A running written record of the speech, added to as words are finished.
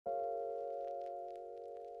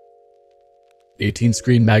18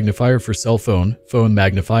 screen magnifier for cell phone, phone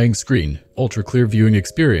magnifying screen, ultra clear viewing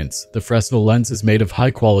experience. The Fresnel lens is made of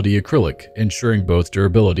high quality acrylic, ensuring both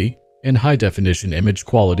durability and high definition image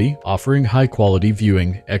quality, offering high quality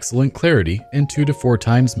viewing, excellent clarity, and 2 to 4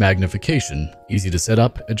 times magnification. Easy to set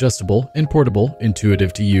up, adjustable, and portable,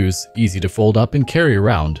 intuitive to use, easy to fold up and carry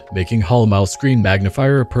around, making Holomile screen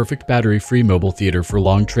magnifier a perfect battery-free mobile theater for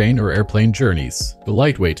long train or airplane journeys. The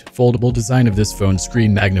lightweight, foldable design of this phone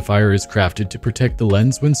screen magnifier is crafted to protect the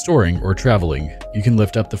lens when storing or traveling. You can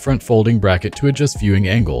lift up the front folding bracket to adjust viewing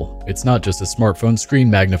angle. It's not just a smartphone screen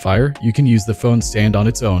magnifier, you can use the phone stand on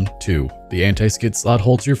its own, too. The anti-skid slot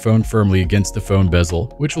holds your phone firmly against the phone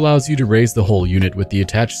bezel, which allows you to raise the whole unit with the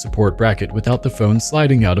attached support bracket without the phone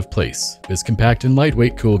sliding out of place. This compact and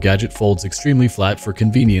lightweight cool gadget folds extremely flat for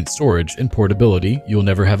convenient storage and portability. You'll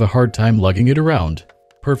never have a hard time lugging it around.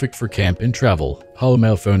 Perfect for camp and travel.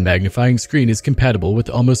 Holomile phone magnifying screen is compatible with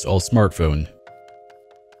almost all smartphone.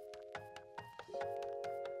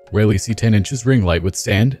 WLEC 10 inches ring light with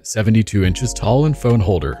stand, 72 inches tall and phone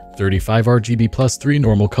holder, 35 RGB plus 3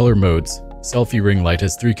 normal color modes. Selfie ring light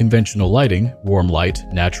has 3 conventional lighting, warm light,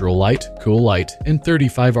 natural light, cool light, and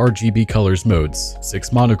 35 RGB colors modes,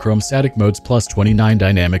 6 monochrome static modes plus 29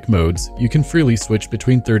 dynamic modes. You can freely switch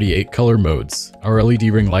between 38 color modes. Our LED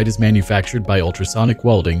ring light is manufactured by ultrasonic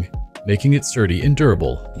welding, making it sturdy and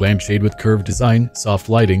durable. Lampshade with curved design, soft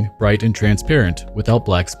lighting, bright and transparent, without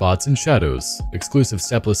black spots and shadows. Exclusive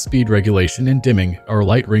stepless speed regulation and dimming. Our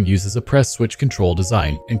light ring uses a press switch control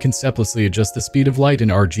design and can steplessly adjust the speed of light in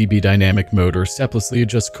RGB dynamic mode or steplessly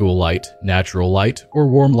adjust cool light, natural light, or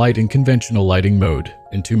warm light in conventional lighting mode.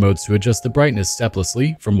 And 2 modes to adjust the brightness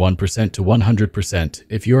steplessly from 1% to 100%.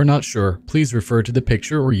 If you are not sure, please refer to the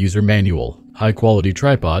picture or user manual. High quality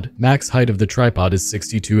tripod. Max height of the tripod is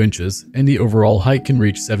 62 inches, and the overall height can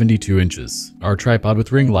reach 72 inches. Our tripod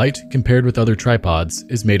with ring light, compared with other tripods,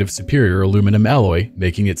 is made of superior aluminum alloy,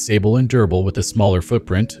 making it stable and durable with a smaller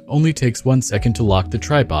footprint. Only takes 1 second to lock the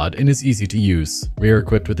tripod and is easy to use. We are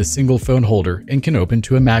equipped with a single phone holder and can open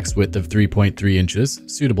to a max width of 3.3 inches,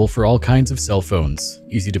 suitable for all kinds of cell phones.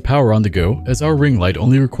 Easy to power on the go, as our ring light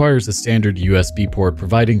only requires a standard USB port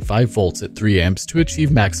providing 5 volts at 3 amps to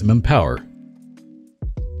achieve maximum power.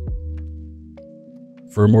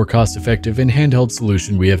 For a more cost-effective and handheld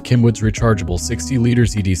solution, we have Kimwood's rechargeable 60-liter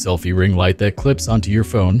ZD selfie ring light that clips onto your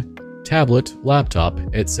phone, tablet, laptop,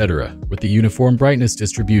 etc. With the uniform brightness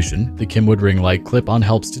distribution, the Kimwood ring light clip-on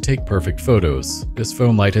helps to take perfect photos. This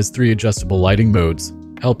phone light has 3 adjustable lighting modes,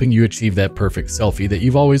 helping you achieve that perfect selfie that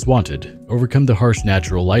you've always wanted. Overcome the harsh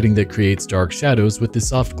natural lighting that creates dark shadows with the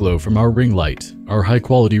soft glow from our ring light. Our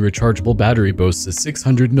high-quality rechargeable battery boasts a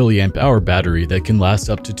 600 mAh battery that can last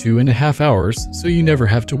up to 2.5 hours, so you never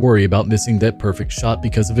have to worry about missing that perfect shot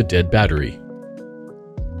because of a dead battery.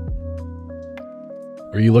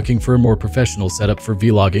 Are you looking for a more professional setup for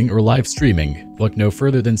vlogging or live streaming? Look no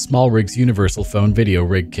further than SmallRig's Universal Phone Video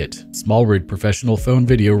Rig Kit. SmallRig Professional Phone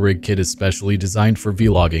Video Rig Kit is specially designed for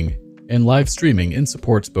vlogging and live streaming and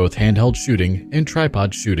supports both handheld shooting and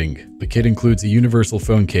tripod shooting. The kit includes a universal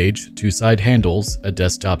phone cage, 2 side handles, a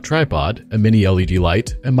desktop tripod, a mini LED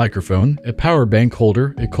light, a microphone, a power bank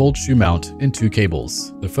holder, a cold shoe mount, and 2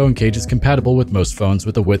 cables. The phone cage is compatible with most phones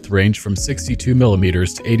with a width range from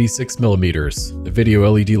 62mm to 86mm. The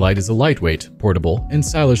video LED light is a lightweight, portable, and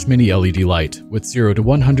stylish mini LED light with 0 to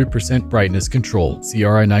 100% brightness control,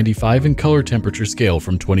 CRI 95 and color temperature scale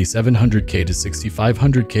from 2700K to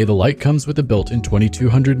 6500K. The light comes with a built-in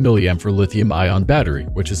 2200 mAh for lithium-ion battery,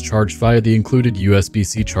 which is charged via the included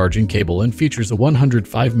USB-C charging cable and features a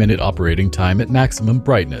 105-minute operating time at maximum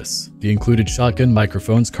brightness. The included shotgun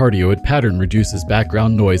microphone's cardioid pattern reduces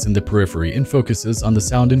background noise in the periphery and focuses on the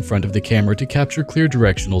sound in front of the camera to capture clear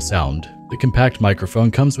directional sound. The compact microphone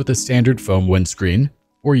comes with a standard foam windscreen,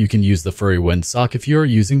 or you can use the furry windsock if you are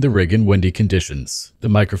using the rig in windy conditions. The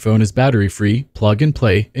microphone is battery-free, plug and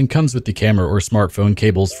play, and comes with the camera or smartphone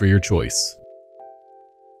cables for your choice.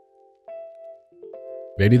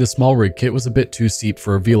 Maybe the SmallRig kit was a bit too steep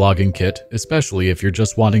for a vlogging kit, especially if you're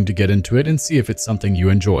just wanting to get into it and see if it's something you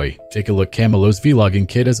enjoy. Take a look. Camelo's vlogging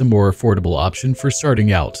kit as a more affordable option for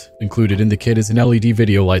starting out. Included in the kit is an LED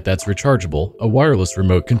video light that's rechargeable, a wireless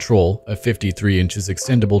remote control, a 53 inches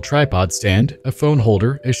extendable tripod stand, a phone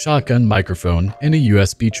holder, a shotgun microphone, and a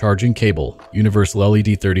USB charging cable. Universal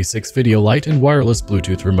LED 36 video light and wireless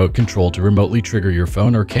Bluetooth remote control to remotely trigger your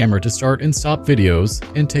phone or camera to start and stop videos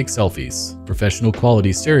and take selfies. Professional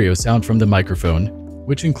quality stereo sound from the microphone,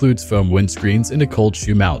 which includes foam windscreens and a cold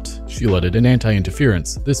shoe mount. Shielded and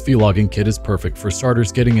anti-interference, this vlogging kit is perfect for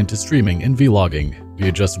starters getting into streaming and vlogging. The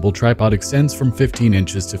adjustable tripod extends from 15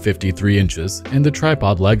 inches to 53 inches, and the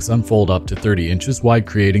tripod legs unfold up to 30 inches wide,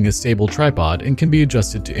 creating a stable tripod and can be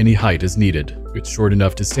adjusted to any height as needed. It's short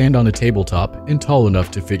enough to stand on a tabletop and tall enough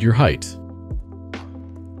to fit your height.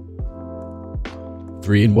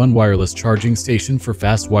 3-in-1 wireless charging station for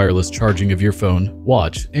fast wireless charging of your phone,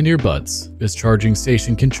 watch, and earbuds. This charging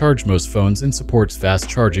station can charge most phones and supports fast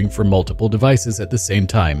charging for multiple devices at the same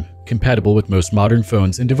time. Compatible with most modern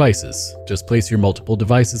phones and devices. Just place your multiple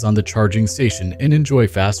devices on the charging station and enjoy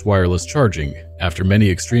fast wireless charging. After many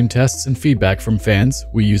extreme tests and feedback from fans,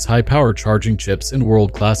 we use high-power charging chips and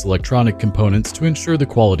world-class electronic components to ensure the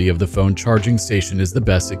quality of the phone charging station is the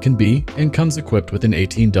best it can be, and comes equipped with an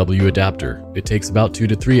 18W adapter. It takes about 2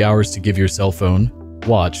 to 3 hours to give your cell phone,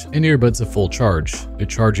 watch, and earbuds a full charge. The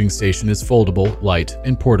charging station is foldable, light,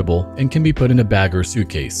 and portable, and can be put in a bag or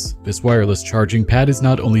suitcase. This wireless charging pad is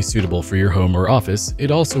not only suitable for your home or office, it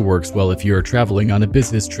also works well if you are traveling on a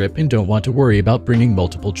business trip and don't want to worry about bringing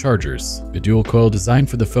multiple chargers. The dual-coil design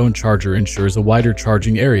for the phone charger ensures a wider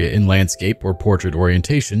charging area in landscape or portrait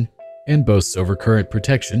orientation, and boasts overcurrent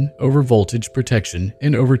protection, over-voltage protection,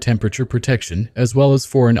 and over-temperature protection, as well as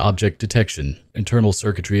foreign object detection. Internal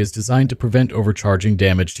circuitry is designed to prevent overcharging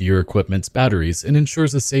damage to your equipment's batteries and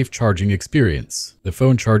ensures a safe charging experience. The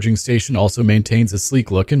phone charging station also maintains a sleek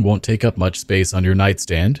look and won't take up much space on your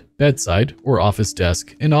nightstand, bedside, or office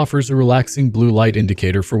desk, and offers a relaxing blue light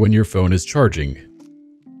indicator for when your phone is charging.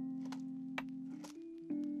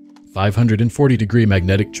 540-degree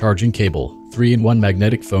magnetic charging cable, 3-in-1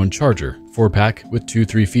 magnetic phone charger, 4-pack with 2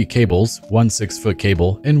 3-foot cables, 1 6-foot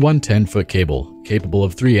cable, and 1 10-foot cable, capable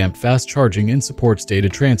of 3-amp fast charging and supports data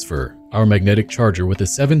transfer. Our magnetic charger with a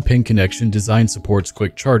 7-pin connection design supports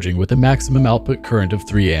quick charging with a maximum output current of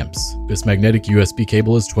 3 amps. This magnetic USB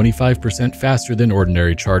cable is 25% faster than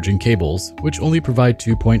ordinary charging cables, which only provide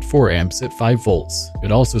 2.4 amps at 5 volts.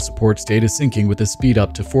 It also supports data syncing with a speed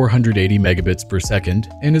up to 480 megabits per second,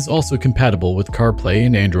 and is also compatible with CarPlay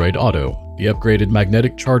and Android Auto. The upgraded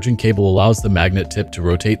magnetic charging cable allows the magnet tip to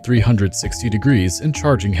rotate 360 degrees and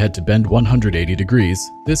charging head to bend 180 degrees.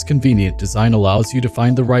 This convenient design allows you to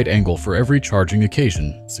find the right angle for every charging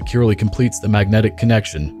occasion, securely completes the magnetic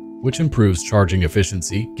connection, which improves charging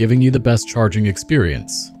efficiency, giving you the best charging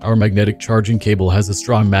experience. Our magnetic charging cable has a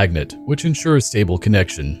strong magnet, which ensures stable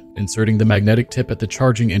connection. Inserting the magnetic tip at the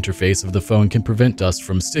charging interface of the phone can prevent dust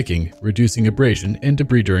from sticking, reducing abrasion and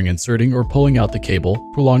debris during inserting or pulling out the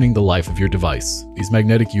cable, prolonging the life of your device. These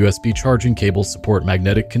magnetic USB charging cables support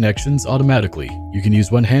magnetic connections automatically. You can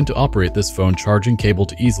use one hand to operate this phone charging cable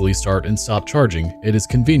to easily start and stop charging. It is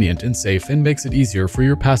convenient and safe and makes it easier for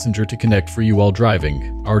your passenger to connect for you while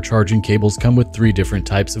driving. Our charging cables come with 3 different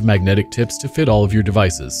types of magnetic tips to fit all of your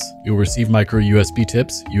devices. You'll receive micro USB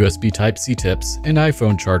tips, USB Type-C tips, and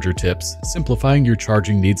iPhone charger tips, simplifying your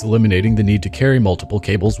charging needs, eliminating the need to carry multiple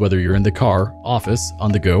cables whether you're in the car, office,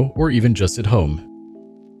 on the go, or even just at home.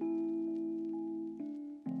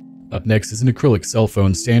 Up next is an acrylic cell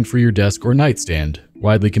phone stand for your desk or nightstand.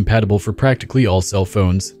 Widely compatible for practically all cell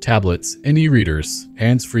phones, tablets, and e-readers.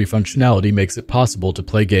 Hands-free functionality makes it possible to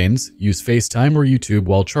play games, use FaceTime or YouTube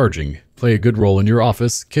while charging. Play a good role in your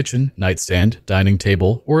office, kitchen, nightstand, dining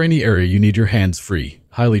table, or any area you need your hands free.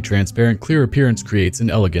 Highly transparent clear appearance creates an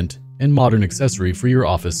elegant and modern accessory for your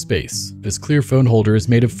office space. This clear phone holder is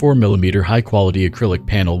made of 4mm high-quality acrylic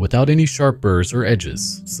panel without any sharp burrs or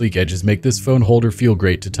edges. Sleek edges make this phone holder feel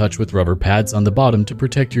great to touch with rubber pads on the bottom to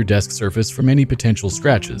protect your desk surface from any potential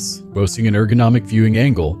scratches. Boasting an ergonomic viewing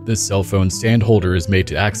angle, this cell phone stand holder is made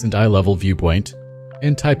to accent eye-level viewpoint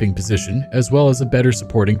and typing position, as well as a better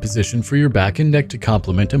supporting position for your back and neck to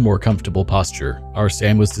complement a more comfortable posture. Our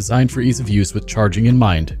stand was designed for ease of use with charging in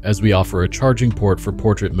mind, as we offer a charging port for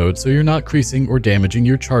portrait mode so you're not creasing or damaging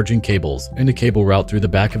your charging cables, and a cable route through the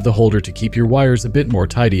back of the holder to keep your wires a bit more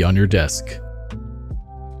tidy on your desk.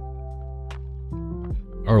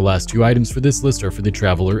 Our last 2 items for this list are for the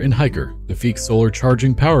traveler and hiker. The FEEC Solar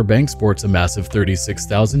Charging Power Bank sports a massive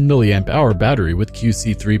 36,000 mAh battery with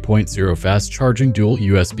QC 3.0 fast charging dual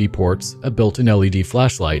USB ports, a built-in LED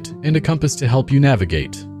flashlight, and a compass to help you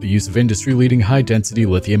navigate. The use of industry-leading high-density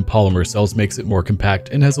lithium polymer cells makes it more compact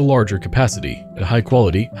and has a larger capacity. A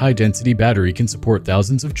high-quality, high-density battery can support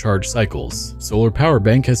thousands of charge cycles. Solar Power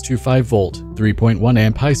Bank has 2 5-volt, 3.1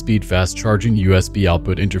 amp high-speed fast charging USB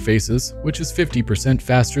output interfaces, which is 50%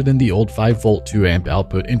 faster than the old 5-volt 2 amp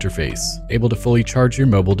output interface, able to fully charge your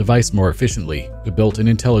mobile device more efficiently. The built-in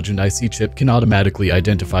intelligent IC chip can automatically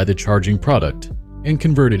identify the charging product and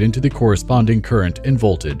convert it into the corresponding current and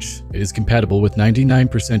voltage. It is compatible with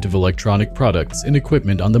 99% of electronic products and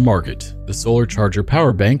equipment on the market. The solar charger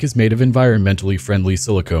power bank is made of environmentally friendly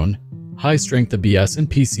silicone, high-strength ABS and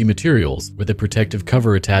PC materials, with a protective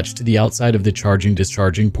cover attached to the outside of the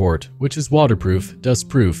charging-discharging port, which is waterproof,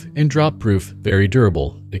 dust-proof, and drop-proof, very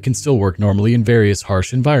durable. It can still work normally in various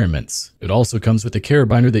harsh environments. It also comes with a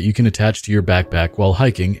carabiner that you can attach to your backpack while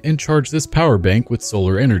hiking and charge this power bank with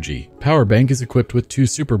solar energy. Power bank is equipped with 2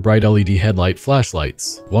 super bright LED headlight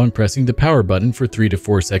flashlights. Long pressing the power button for 3 to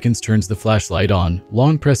 4 seconds turns the flashlight on.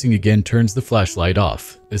 Long pressing again turns the flashlight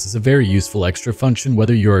off. This is a very useful extra function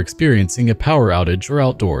whether you're experiencing a power outage or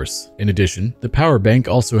outdoors. In addition, the power bank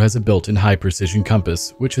also has a built-in high-precision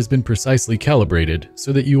compass, which has been precisely calibrated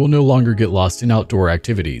so that you will no longer get lost in outdoor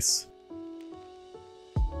activities.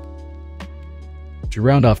 To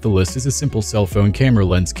round off the list is a simple cell phone camera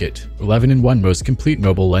lens kit, 11-in-1 most complete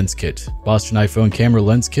mobile lens kit. Boston iPhone camera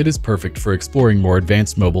lens kit is perfect for exploring more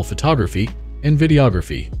advanced mobile photography and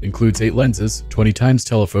videography. Includes 8 lenses, 20x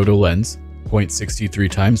telephoto lens,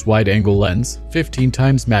 0.63x wide-angle lens,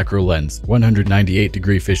 15x macro lens,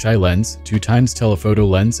 198-degree fisheye lens, 2x telephoto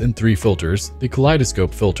lens and 3 filters, the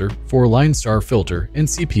kaleidoscope filter, 4-line star filter, and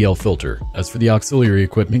CPL filter. As for the auxiliary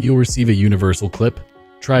equipment, you'll receive a universal clip,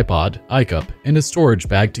 tripod, eye cup, and a storage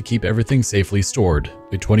bag to keep everything safely stored.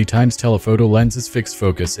 The 20x telephoto lens is fixed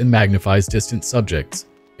focus and magnifies distant subjects,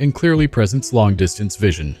 and clearly presents long-distance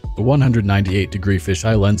vision. The 198-degree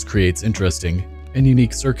fisheye lens creates interesting and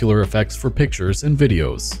unique circular effects for pictures and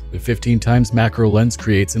videos. The 15x macro lens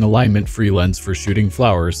creates an alignment-free lens for shooting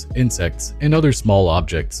flowers, insects, and other small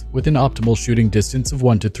objects with an optimal shooting distance of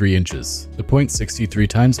 1 to 3 inches. The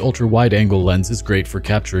 0.63x ultra-wide-angle lens is great for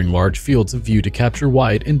capturing large fields of view to capture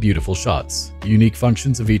wide and beautiful shots. The unique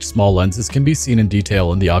functions of each small lenses can be seen in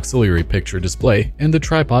detail in the auxiliary picture display, and the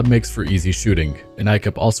tripod makes for easy shooting. An eye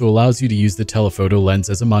cup also allows you to use the telephoto lens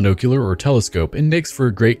as a monocular or telescope and makes for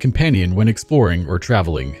a great companion when exploring or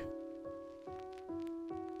traveling.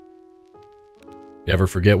 Never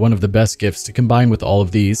forget one of the best gifts to combine with all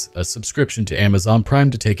of these, a subscription to Amazon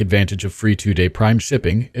Prime to take advantage of free 2-day Prime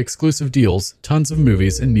shipping, exclusive deals, tons of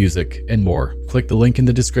movies and music, and more. Click the link in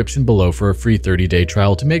the description below for a free 30-day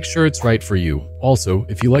trial to make sure it's right for you. Also,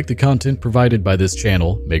 if you like the content provided by this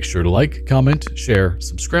channel, make sure to like, comment, share,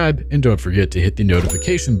 subscribe, and don't forget to hit the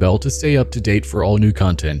notification bell to stay up to date for all new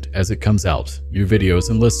content as it comes out. New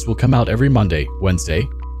videos and lists will come out every Monday, Wednesday,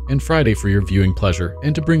 and Friday for your viewing pleasure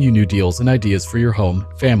and to bring you new deals and ideas for your home,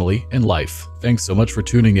 family, and life. Thanks so much for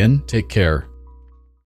tuning in. Take care.